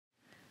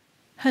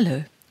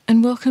Hello,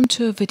 and welcome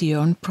to a video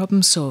on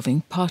problem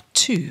solving part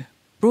 2,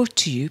 brought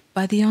to you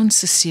by the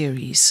Answer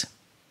series.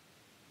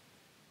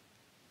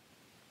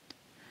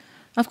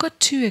 I've got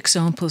 2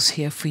 examples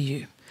here for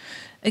you.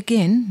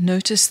 Again,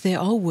 notice there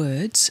are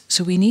words,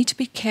 so we need to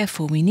be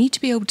careful. We need to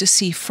be able to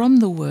see from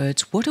the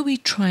words, what are we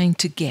trying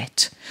to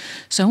get?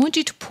 So I want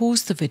you to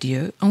pause the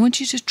video, I want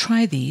you to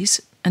try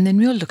these, and then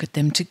we'll look at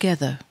them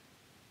together.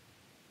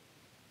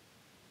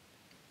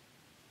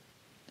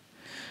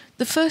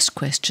 The first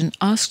question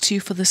asks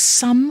you for the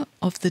sum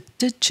of the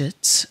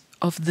digits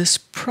of this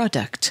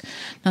product.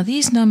 Now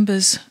these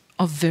numbers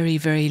are very,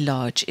 very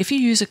large. If you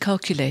use a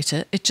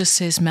calculator, it just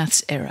says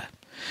maths error.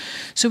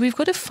 So we've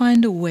got to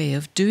find a way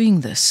of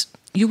doing this.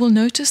 You will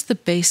notice the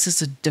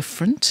bases are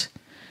different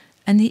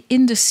and the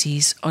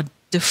indices are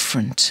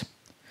different.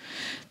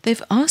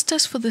 They've asked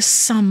us for the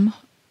sum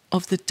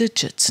of the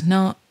digits.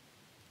 Now,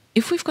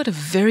 if we've got a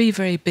very,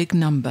 very big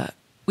number,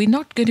 we're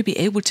not going to be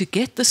able to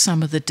get the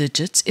sum of the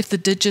digits if the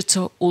digits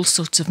are all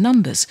sorts of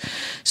numbers.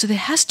 So there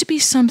has to be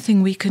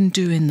something we can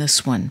do in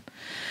this one.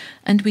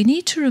 And we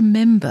need to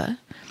remember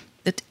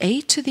that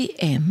a to the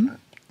m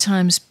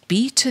times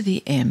b to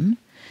the m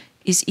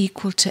is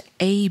equal to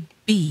ab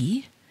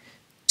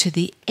to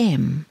the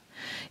m.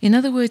 In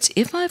other words,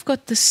 if I've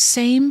got the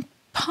same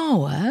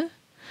power,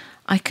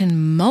 I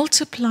can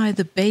multiply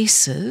the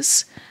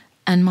bases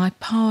and my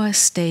power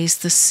stays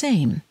the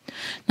same.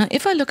 Now,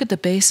 if I look at the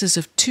bases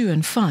of 2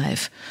 and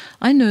 5,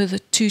 I know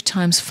that 2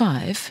 times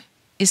 5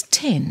 is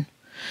 10.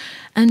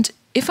 And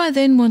if I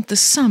then want the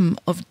sum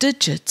of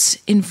digits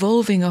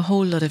involving a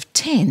whole lot of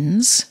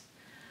tens,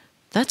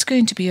 that's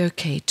going to be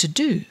okay to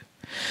do.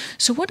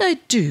 So what I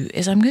do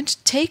is I'm going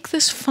to take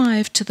this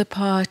 5 to the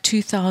power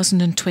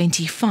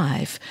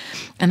 2025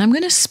 and I'm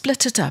going to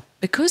split it up.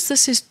 Because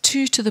this is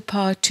 2 to the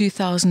power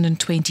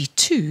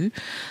 2022,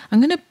 I'm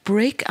going to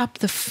break up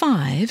the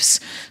 5s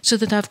so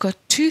that I've got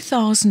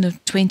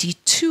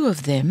 2022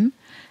 of them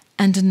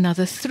and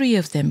another 3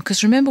 of them.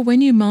 Because remember,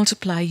 when you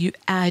multiply, you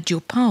add your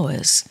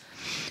powers.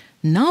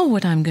 Now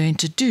what I'm going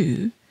to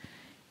do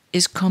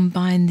is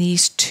combine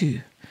these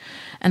two.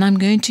 And I'm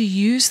going to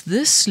use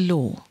this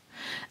law.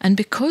 And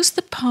because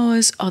the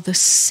powers are the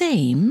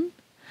same,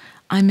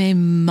 I may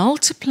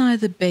multiply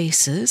the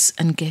bases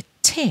and get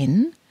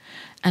 10,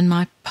 and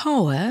my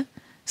power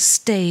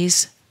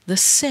stays the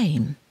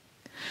same.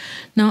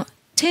 Now,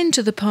 10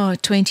 to the power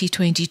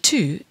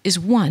 2022 is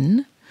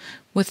 1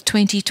 with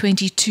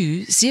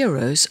 2022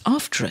 zeros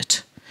after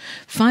it.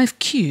 5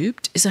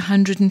 cubed is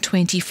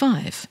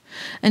 125.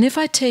 And if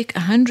I take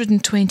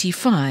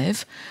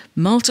 125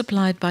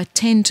 multiplied by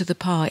 10 to the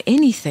power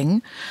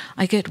anything,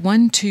 I get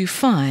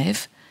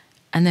 125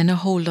 and then a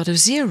whole lot of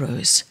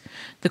zeros.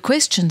 The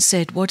question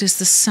said, what is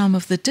the sum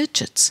of the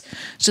digits?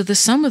 So the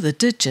sum of the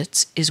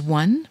digits is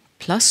 1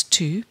 plus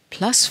 2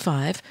 plus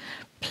 5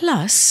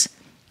 plus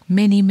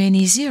many,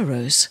 many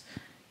zeros.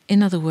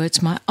 In other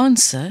words, my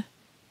answer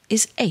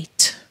is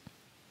 8.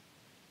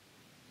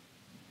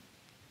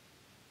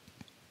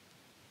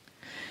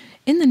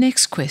 In the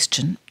next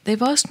question,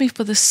 they've asked me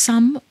for the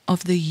sum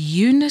of the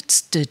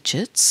units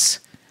digits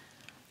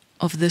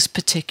of this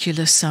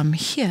particular sum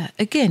here.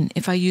 Again,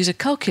 if I use a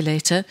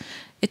calculator,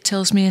 it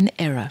tells me an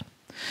error.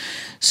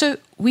 So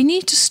we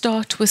need to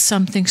start with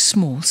something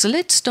small. So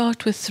let's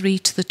start with 3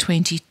 to the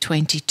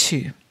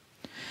 2022.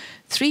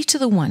 3 to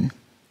the 1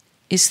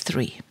 is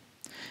 3.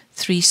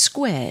 3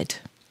 squared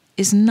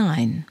is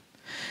 9.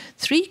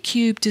 3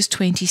 cubed is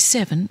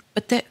 27,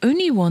 but they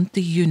only want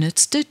the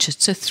units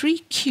digit. So 3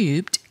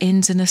 cubed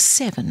ends in a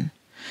 7.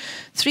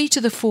 3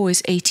 to the 4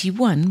 is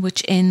 81,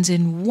 which ends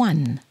in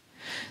 1.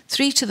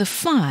 3 to the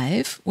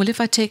 5, well,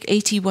 if I take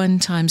 81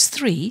 times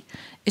 3,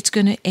 it's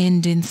going to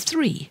end in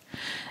 3.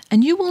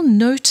 And you will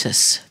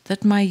notice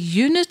that my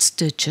units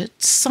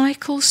digit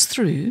cycles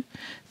through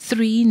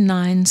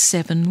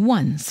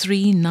 3971,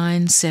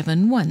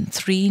 3971,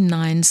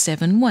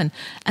 3971,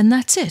 and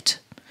that's it.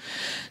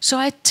 So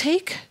I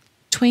take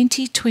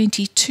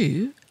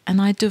 2022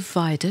 and I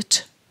divide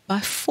it by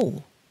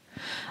 4.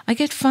 I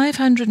get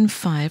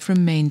 505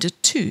 remainder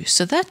 2.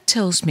 So that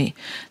tells me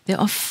there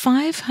are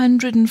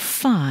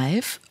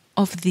 505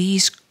 of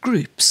these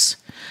groups.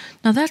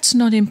 Now that's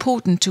not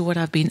important to what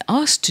I've been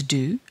asked to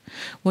do.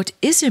 What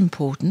is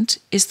important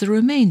is the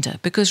remainder,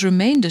 because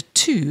remainder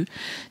 2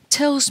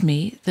 tells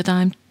me that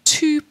I'm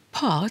 2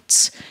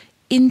 parts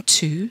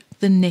into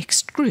the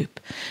next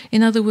group.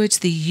 In other words,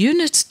 the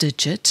units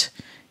digit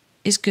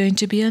is going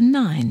to be a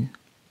 9.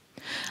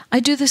 I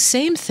do the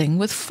same thing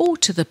with 4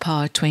 to the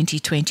power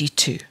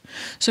 2022.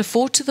 So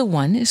 4 to the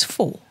 1 is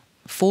 4.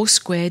 4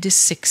 squared is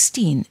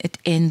 16. It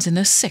ends in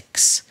a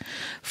 6.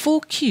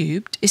 4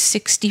 cubed is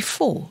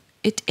 64.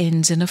 It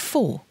ends in a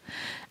 4.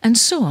 And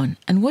so on.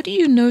 And what do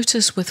you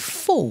notice with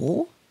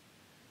 4?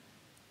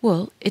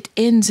 Well, it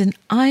ends in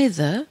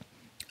either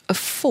a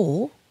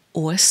 4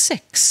 or a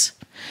 6.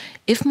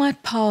 If my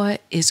power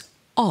is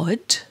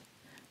odd,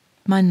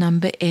 my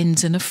number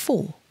ends in a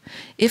 4.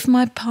 If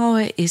my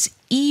power is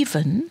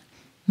even,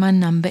 my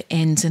number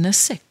ends in a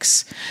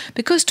 6.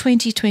 Because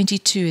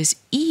 2022 is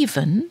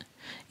even,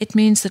 it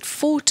means that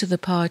 4 to the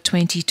power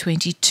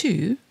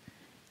 2022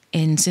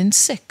 ends in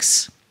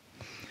 6.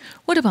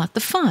 What about the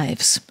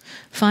 5s?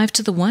 5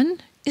 to the 1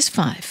 is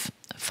 5.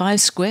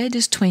 5 squared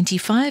is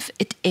 25,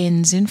 it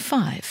ends in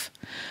 5.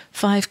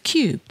 5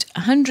 cubed,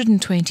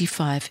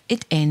 125,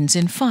 it ends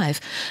in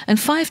 5. And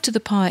 5 to the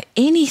power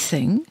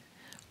anything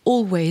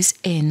always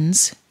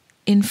ends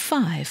in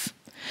 5.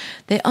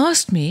 They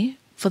asked me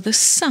for the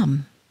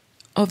sum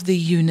of the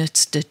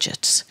unit's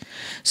digits.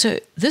 So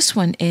this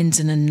one ends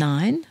in a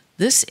 9,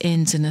 this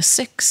ends in a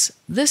 6,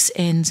 this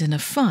ends in a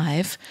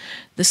 5.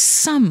 The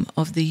sum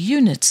of the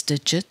unit's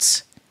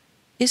digits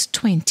is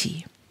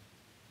 20.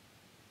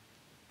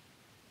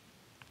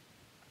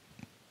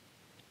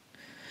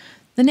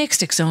 The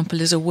next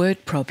example is a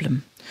word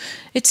problem.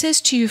 It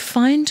says to you,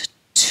 find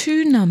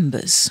two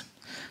numbers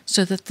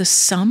so that the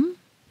sum,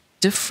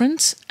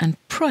 difference, and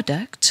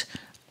product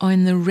are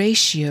in the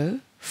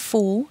ratio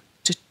 4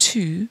 to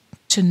 2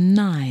 to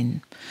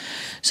 9.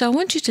 So I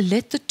want you to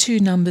let the two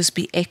numbers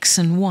be x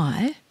and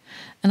y,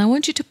 and I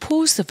want you to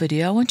pause the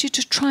video. I want you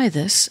to try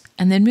this,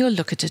 and then we'll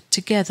look at it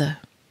together.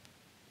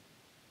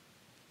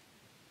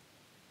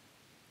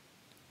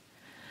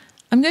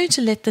 I'm going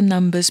to let the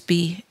numbers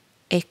be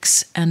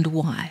x and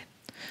y.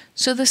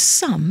 So the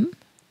sum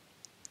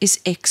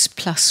is x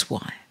plus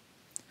y.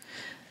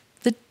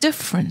 The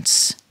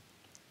difference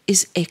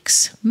is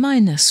x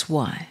minus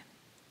y.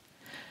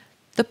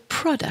 The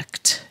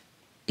product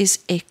is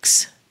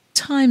x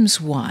times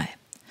y.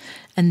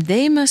 And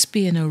they must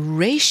be in a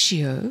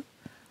ratio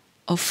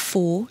of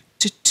 4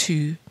 to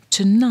 2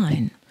 to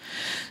 9.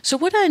 So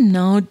what I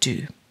now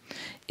do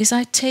is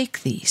I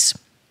take these.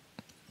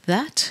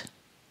 That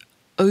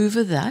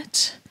over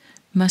that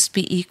must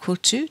be equal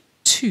to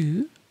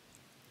 2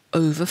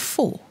 over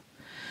 4.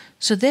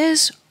 So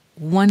there's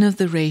one of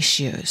the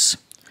ratios.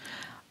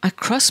 I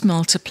cross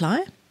multiply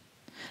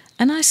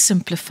and I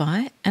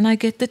simplify, and I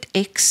get that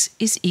x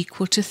is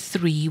equal to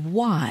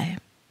 3y.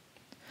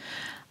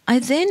 I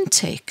then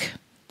take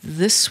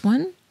this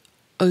one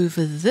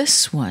over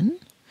this one,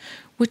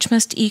 which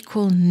must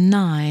equal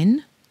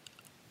 9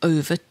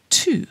 over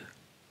 2.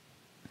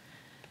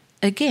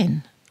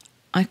 Again,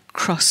 I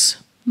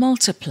cross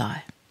multiply.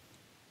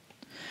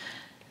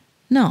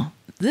 Now,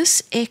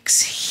 this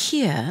x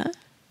here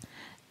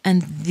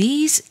and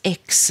these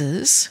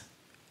x's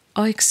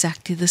are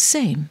exactly the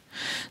same.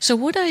 So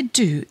what I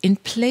do, in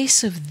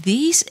place of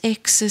these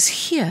x's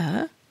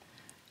here,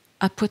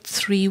 I put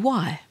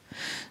 3y.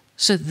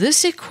 So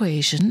this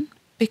equation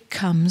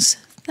becomes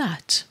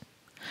that.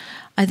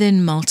 I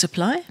then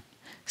multiply,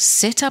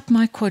 set up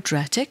my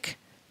quadratic,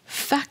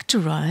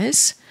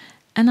 factorize,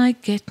 and I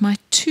get my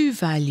two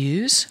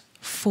values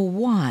for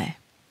y.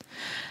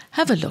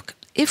 Have a look.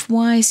 If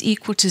y is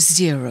equal to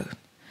 0,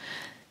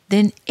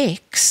 then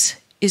x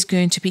is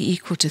going to be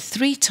equal to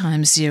 3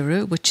 times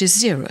 0, which is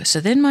 0. So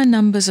then my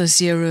numbers are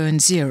 0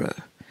 and 0.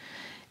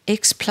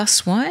 X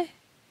plus y,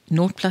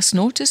 0 plus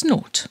 0 is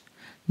 0.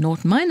 0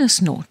 minus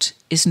 0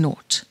 is 0.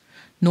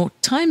 0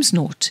 times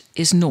 0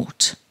 is 0.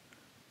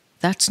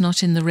 That's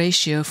not in the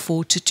ratio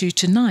 4 to 2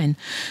 to 9.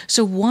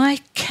 So y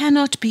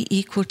cannot be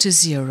equal to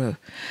 0.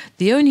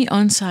 The only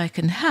answer I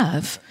can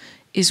have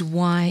is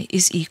y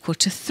is equal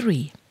to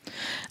 3.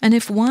 And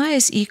if y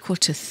is equal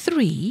to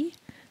 3,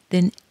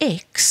 then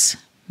x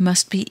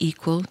must be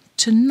equal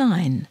to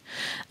 9.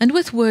 And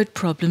with word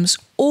problems,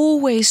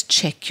 always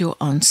check your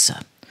answer.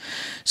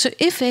 So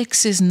if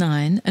x is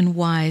 9 and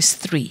y is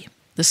 3,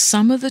 the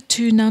sum of the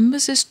two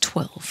numbers is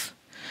 12.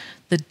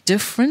 The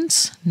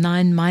difference,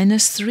 9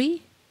 minus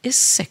 3, is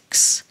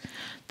 6.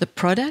 The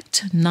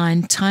product,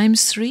 9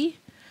 times 3,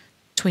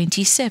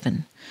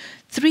 27.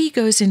 3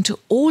 goes into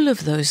all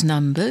of those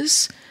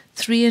numbers,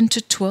 3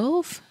 into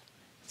 12,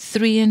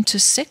 3 into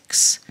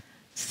 6,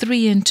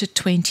 3 into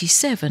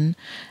 27,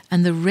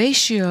 and the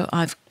ratio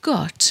I've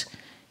got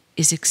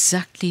is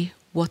exactly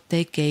what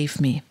they gave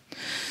me.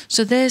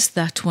 So there's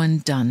that one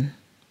done.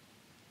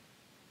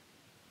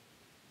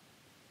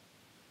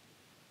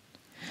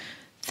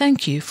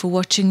 Thank you for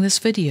watching this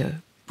video,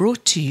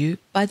 brought to you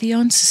by the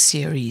Answer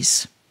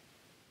Series.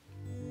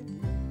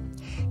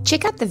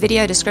 Check out the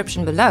video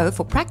description below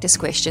for practice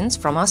questions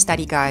from our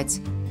study guides.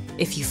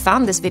 If you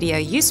found this video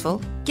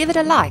useful, give it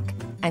a like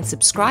and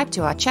subscribe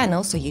to our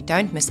channel so you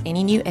don't miss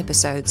any new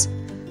episodes.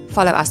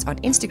 Follow us on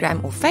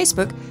Instagram or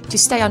Facebook to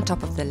stay on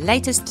top of the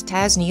latest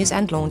TAS news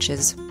and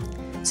launches.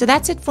 So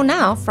that's it for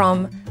now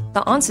from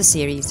the Answer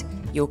Series,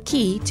 your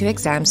key to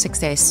exam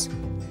success.